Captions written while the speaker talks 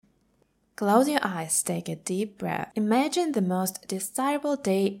Close your eyes, take a deep breath. Imagine the most desirable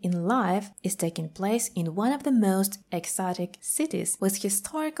day in life is taking place in one of the most exotic cities with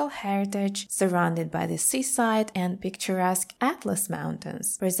historical heritage surrounded by the seaside and picturesque Atlas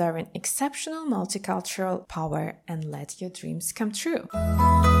Mountains, preserving exceptional multicultural power and let your dreams come true.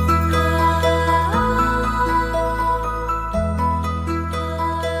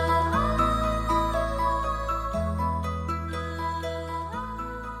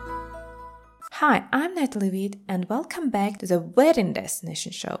 Hi, I'm Natalie Witt and welcome back to the Wedding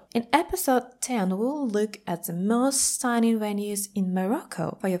Destination Show. In episode 10, we'll look at the most stunning venues in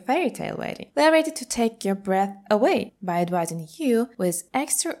Morocco for your fairytale wedding. We're ready to take your breath away by advising you with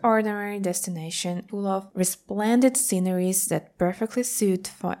extraordinary destination full of resplendent sceneries that perfectly suit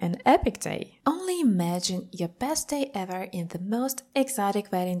for an epic day. Only imagine your best day ever in the most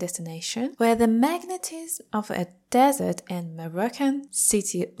exotic wedding destination where the magnetism of a desert and Moroccan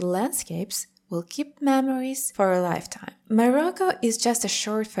city landscapes will keep memories for a lifetime. Morocco is just a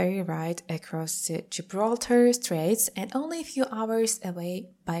short ferry ride across the Gibraltar Straits and only a few hours away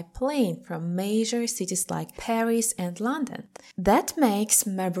by plane from major cities like Paris and London. That makes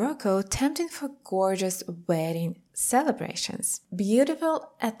Morocco tempting for gorgeous wedding celebrations.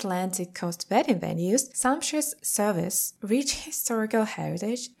 Beautiful Atlantic coast wedding venues, sumptuous service, rich historical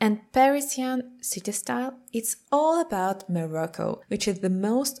heritage, and Parisian city style. It's all about Morocco, which is the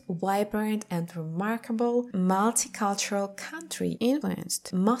most vibrant and remarkable multicultural country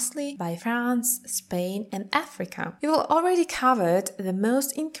influenced mostly by France, Spain, and Africa. We've already covered the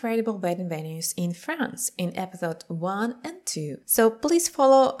most incredible wedding venues in France in episode 1 and 2. So please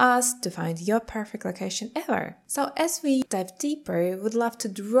follow us to find your perfect location ever. So as we dive deeper, we would love to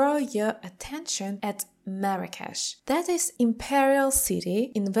draw your attention at Marrakesh. That is imperial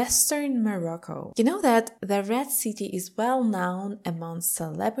city in western Morocco. You know that the Red City is well known among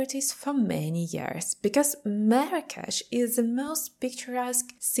celebrities for many years because Marrakesh is the most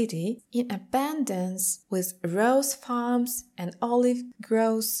picturesque city in abundance with rose farms and olive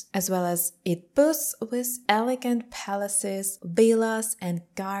groves, as well as it boasts with elegant palaces, villas and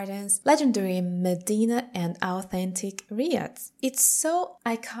gardens, legendary Medina and authentic riads. It's so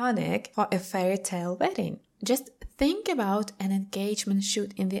iconic for a fairy tale wedding. Just think about an engagement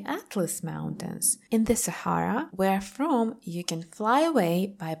shoot in the Atlas Mountains in the Sahara, where from you can fly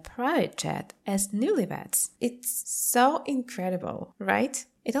away by private jet as newlyweds. It's so incredible, right?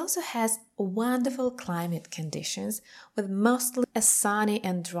 It also has wonderful climate conditions with mostly a sunny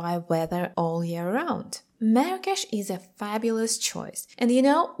and dry weather all year round. Marrakesh is a fabulous choice. And you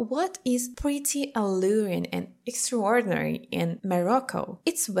know what is pretty alluring and extraordinary in Morocco?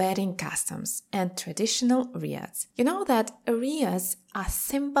 Its wedding customs and traditional riads. You know that riads are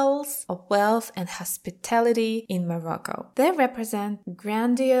symbols of wealth and hospitality in Morocco. They represent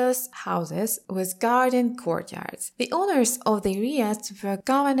grandiose houses with garden courtyards. The owners of the riads were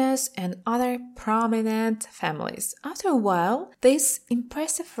governors and other prominent families. After a while, these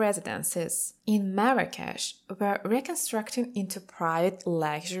impressive residences in Marrakesh were reconstructed into private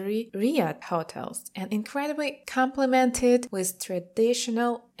luxury riad hotels and incredibly complemented with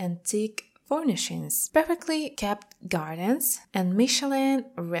traditional antique furnishings, perfectly kept gardens, and Michelin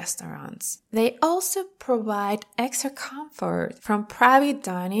restaurants. They also provide extra comfort from private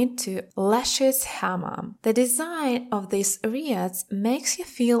dining to luscious hammam. The design of these riads makes you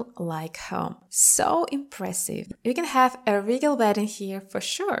feel like home. So impressive. You can have a regal wedding here for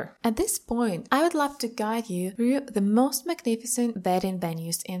sure. At this point, I would love to guide you through the most magnificent wedding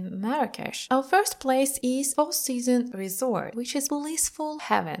venues in Marrakesh. Our first place is Four Seasons Resort, which is blissful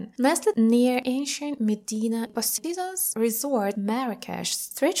heaven. Nestled near ancient Medina, Four Seasons Resort Marrakesh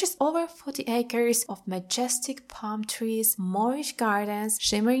stretches over 40 acres of majestic palm trees, Moorish gardens,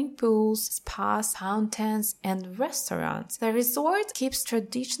 shimmering pools, spas, fountains, and restaurants. The resort keeps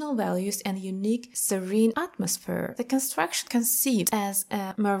traditional values and unique, serene atmosphere. The construction conceived as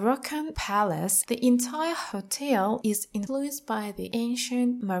a Moroccan palace, the entire hotel is influenced by the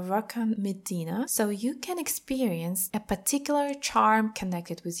ancient Moroccan Medina, so you can experience a particular charm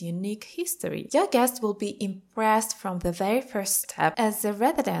connected with unique history. Your guests will be impressed from the very first step as the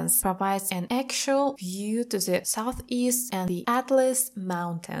residence provides an actual view to the southeast and the Atlas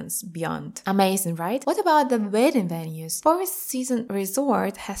Mountains beyond. Amazing, right? What about the wedding venues? Four Seasons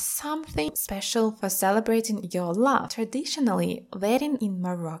Resort has something special for celebrating your love. Traditionally, wedding in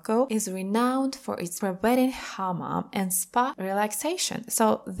Morocco is renowned for its wedding hammam and spa relaxation.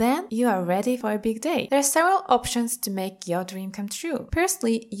 So then you are ready for a big day. There are several options to make your dream come true.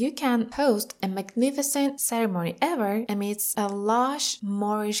 Firstly, you can host a magnificent ceremony ever amidst a lush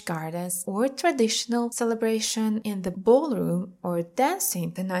Moorish gardens or traditional celebration in the ballroom or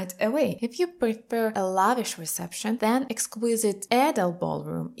dancing the night away. If you prefer a lavish reception, then exquisite Edel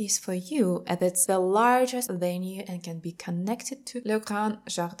Ballroom is for you, as it's the largest venue and can be connected to Le Grand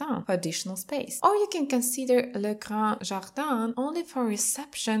Jardin for additional space. Or you can consider Le Grand Jardin only for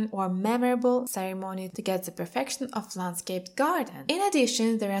reception or memorable ceremony to get the perfection of landscaped garden. In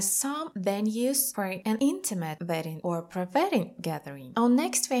addition, there are some venues for an intimate wedding or pre-wedding gathering. Our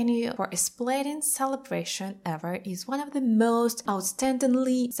next venue for a splendid celebration ever is one of the most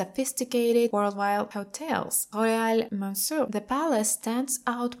outstandingly sophisticated worldwide hotels, Royal Mansour. The palace stands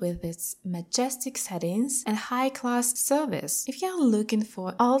out with its majestic settings and high-class service. If you're looking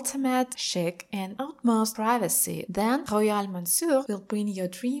for ultimate chic and utmost privacy, then Royal Mansour will bring your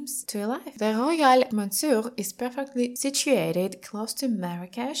dreams to life. The Royal Mansour is perfectly situated close to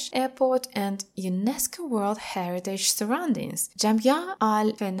Marrakesh Airport and UNESCO World Heritage surroundings. Jamia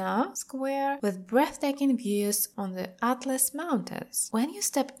Al Fena Square with breathtaking views on the Atlas Mountains. When you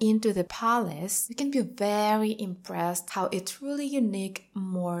step into the palace, you can be very impressed how a truly unique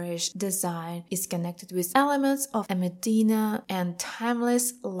Moorish design is connected with elements of a Medina and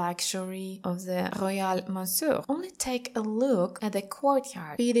timeless luxury of the Royal Mansour. Only take a look at the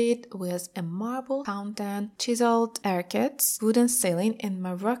courtyard, fitted with a marble fountain, chiseled arcades, wooden ceiling, and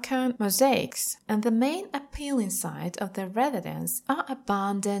Moroccan mosaics. And the main appeal inside of the residence are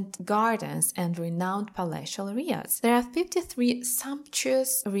abundant gardens and renowned palatial riads. There are 53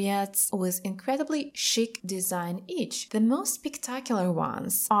 sumptuous riads with incredibly chic design each. The most spectacular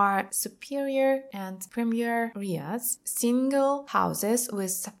ones are superior and premier riads, single houses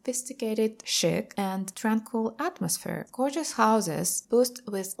with sophisticated chic and tranquil atmosphere. Gorgeous houses boast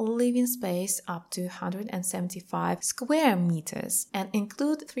with living space up to 175 square meters and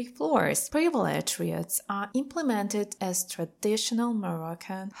include 3 floors. Privileged riads are implemented as traditional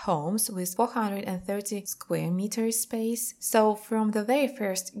Moroccan homes with 430 square meters space. So from the very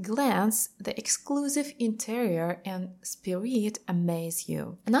first glance, the exclusive interior and spirit amaze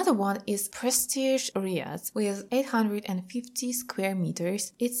you. Another one is Prestige Riads with 850 square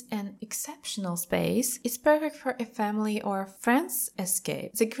meters. It's an exceptional space. It's perfect for a family or friends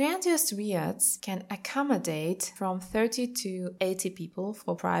escape. The grandiose riads can accommodate from 30 to 80 people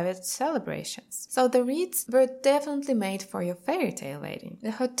for private celebrations. So the riads were definitely made for your fairy tale wedding.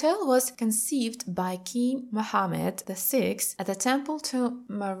 The hotel was conceived by King Mohammed VI at a temple to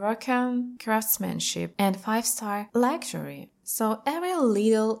Moroccan craftsmanship and 5-star luxury. So every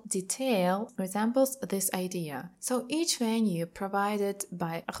little detail resembles this idea. So each venue provided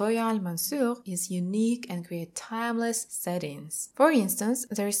by Royal Mansour is unique and create timeless settings. For instance,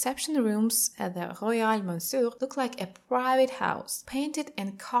 the reception rooms at the Royal Mansour look like a private house, painted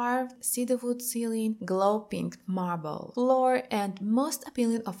and carved cedarwood ceiling, glow pink marble floor, and most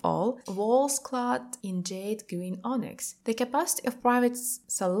appealing of all, walls clad in jade green onyx. The capacity of private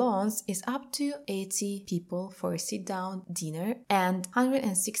salons is up to 80 people for a sit-down dinner and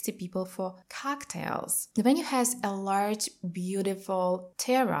 160 people for cocktails. The venue has a large, beautiful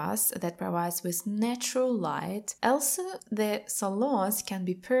terrace that provides with natural light. Also, the salons can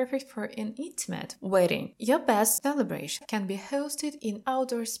be perfect for an intimate wedding. Your best celebration can be hosted in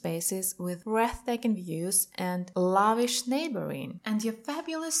outdoor spaces with breathtaking views and lavish neighboring. And your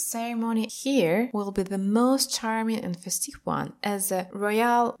fabulous ceremony here will be the most charming and festive one, as the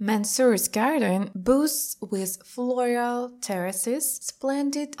Royal Mansour's garden boasts with floral terraces,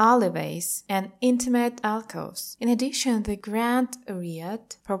 splendid alleyways, and intimate alcoves. In addition, the Grand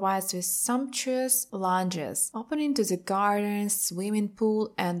Riad provides with sumptuous lounges opening to the garden, swimming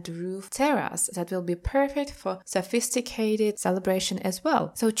pool, and roof terrace that will be perfect for sophisticated celebration as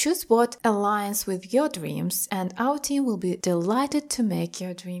well. So choose what aligns with your dreams, and our team will be delighted to make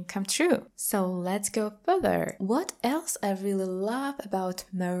your dream come true. So let's go further. What else I really love about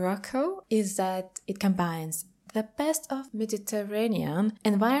Morocco is that it combines the best of Mediterranean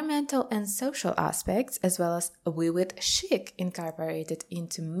environmental and social aspects, as well as vivid chic incorporated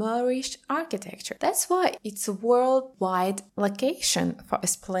into Moorish architecture. That's why it's a worldwide location for a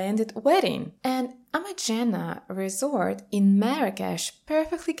splendid wedding. And Amajena Resort in Marrakesh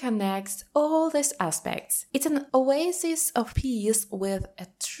perfectly connects all these aspects. It's an oasis of peace with a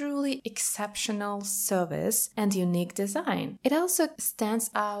truly exceptional service and unique design. It also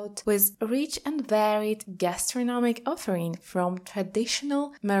stands out with rich and varied gastronomic offering from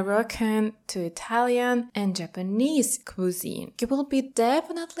traditional Moroccan to Italian and Japanese cuisine. You will be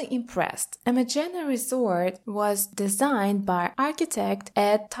definitely impressed. Amajena Resort was designed by architect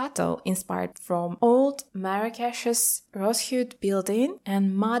Ed Tuttle, inspired from old Marrakesh's rose-hued building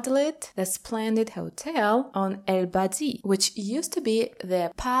and modeled the splendid hotel on El Badi, which used to be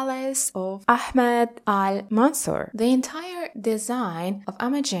the palace of Ahmed al-Mansur. The entire design of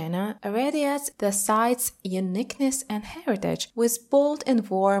Amajena radiates the site's uniqueness and heritage with bold and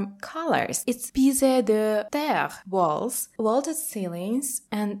warm colors. Its pise de terre walls, vaulted ceilings,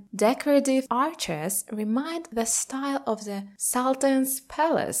 and decorative arches remind the style of the Sultan's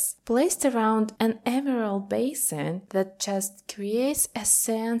palace, placed around an emerald basin that just creates a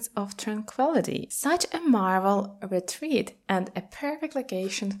sense of tranquility. Such a marvel retreat and a perfect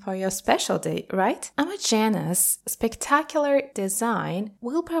location for your special day, right? Amajena's spectacular design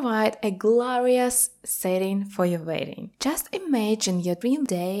will provide a glorious setting for your wedding. Just imagine your dream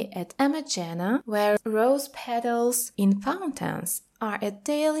day at Amajena, where rose petals in fountains are a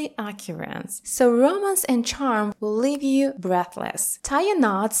daily occurrence, so romance and charm will leave you breathless. Tie your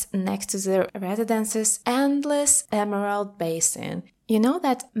knots next to the residence's endless emerald basin. You know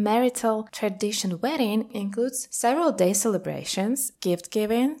that marital tradition wedding includes several day celebrations,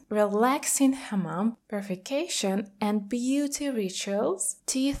 gift-giving, relaxing hammam, purification and beauty rituals,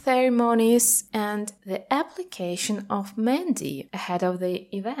 tea ceremonies, and the application of mehndi ahead of the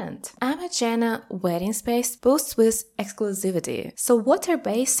event. Amajena wedding space boasts with exclusivity. So water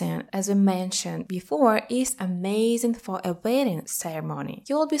basin, as we mentioned before, is amazing for a wedding ceremony.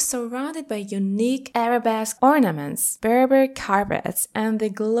 You will be surrounded by unique arabesque ornaments, Berber carpets, and the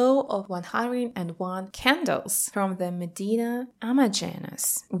glow of 101 candles from the Medina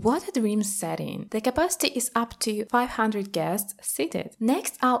Amajenas. What a dream setting! The capacity is up to 500 guests seated.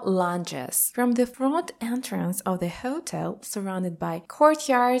 Next are lounges. From the front entrance of the hotel, surrounded by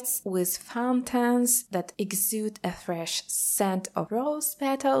courtyards with fountains that exude a fresh scent of rose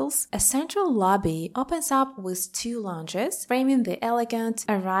petals, a central lobby opens up with 2 lounges, framing the elegant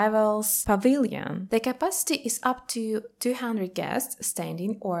arrivals pavilion. The capacity is up to 200 guests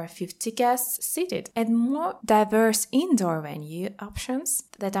standing or 50 guests seated, and more diverse indoor venue options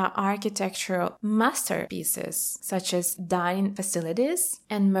that are architectural masterpieces, such as dining facilities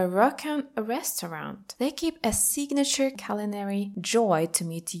and Moroccan restaurant. They keep a signature culinary joy to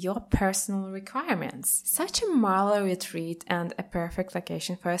meet your personal requirements. Such a marvelous retreat and a perfect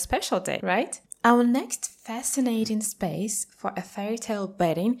location for a special day, right? Our next fascinating space for a fairy tale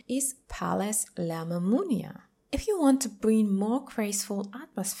wedding is Palace La Mamounia. If you want to bring more graceful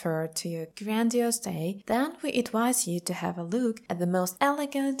atmosphere to your grandiose day, then we advise you to have a look at the most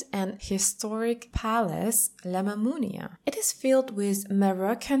elegant and historic palace, La Mamounia. It is filled with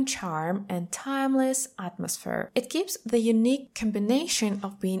Moroccan charm and timeless atmosphere. It keeps the unique combination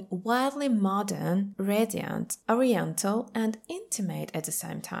of being wildly modern, radiant, oriental, and intimate at the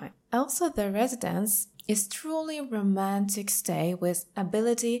same time. Also, the residence is truly romantic stay with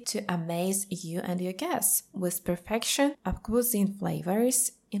ability to amaze you and your guests with perfection of cuisine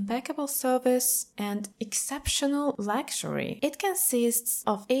flavors, impeccable service, and exceptional luxury. It consists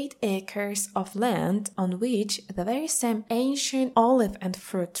of 8 acres of land on which the very same ancient olive and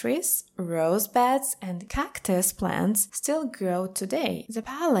fruit trees, rose beds, and cactus plants still grow today. The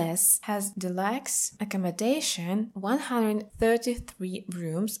palace has deluxe accommodation, 133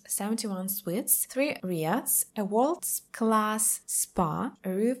 rooms, 71 suites, 3 riads, a world-class spa, a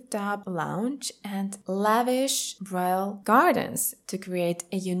rooftop lounge, and lavish royal gardens to create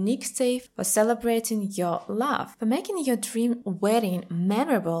a unique space for celebrating your love. For making your dream wedding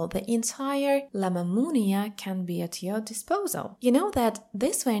memorable, the entire La Mamounia can be at your disposal. You know that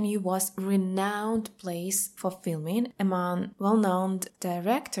this venue was a renowned place for filming among well-known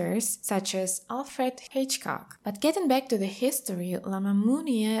directors such as Alfred Hitchcock. But getting back to the history, La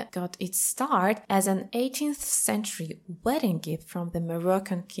Mamounia got its start as an 18th century wedding gift from the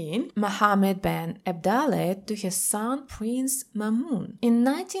Moroccan king Mohammed ben Abdallah to his son Prince Mamoun. In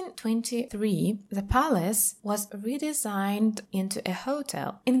 1923, the palace was redesigned into a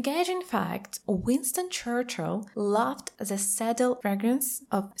hotel. Engaging fact, Winston Churchill loved the subtle fragrance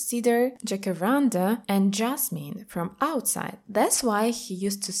of cedar, jacaranda, and jasmine from outside. That's why he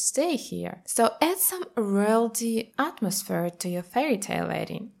used to stay here. So add some royalty atmosphere to your fairy tale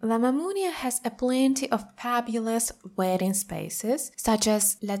wedding. La Mamounia has a plenty of fabulous wedding spaces, such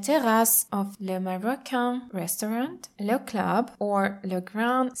as La Terrasse of Le Moroccan Restaurant, Le Club, or Le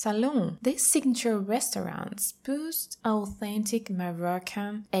Grand Salon. These signature restaurants boost authentic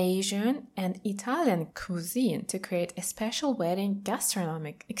Moroccan, Asian, and Italian cuisine to create a special wedding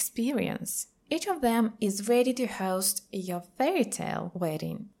gastronomic experience. Each of them is ready to host your fairy tale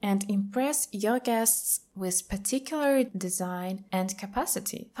wedding and impress your guests with particular design and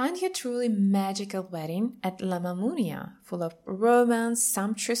capacity. Find your truly magical wedding at La Mamounia. full of romance,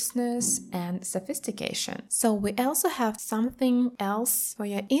 sumptuousness, and sophistication. So we also have something else for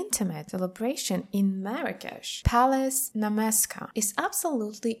your intimate celebration in Marrakesh. Palace Namesca is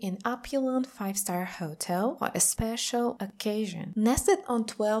absolutely an opulent 5-star hotel for a special occasion. Nested on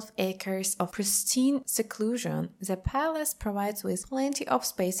 12 acres of pristine seclusion, the palace provides with plenty of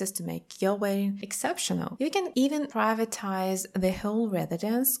spaces to make your wedding exceptional. You can even privatize the whole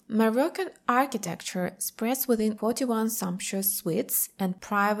residence. Moroccan architecture spreads within 41 sumptuous suites and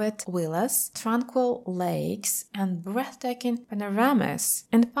private villas, tranquil lakes, and breathtaking panoramas.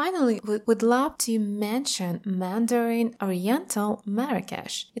 And finally, we would love to mention Mandarin Oriental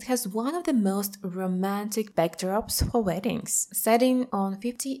Marrakesh. It has one of the most romantic backdrops for weddings. Setting on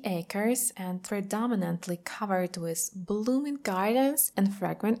 50 acres and predominantly covered with blooming gardens and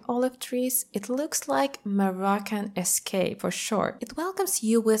fragrant olive trees, it looks like Moroccan escape for sure. It welcomes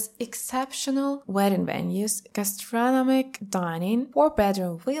you with exceptional wedding venues, gastronomic dining,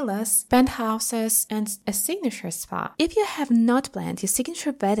 4-bedroom villas, penthouses, and a signature spa. If you have not planned your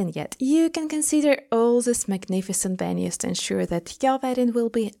signature wedding yet, you can consider all these magnificent venues to ensure that your wedding will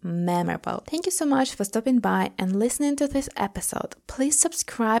be memorable. Thank you so much for stopping by and listening to this episode. Please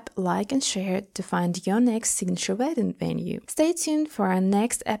subscribe, like, and share to find your next signature wedding venue. Stay tuned for our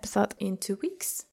next episode in 2 weeks.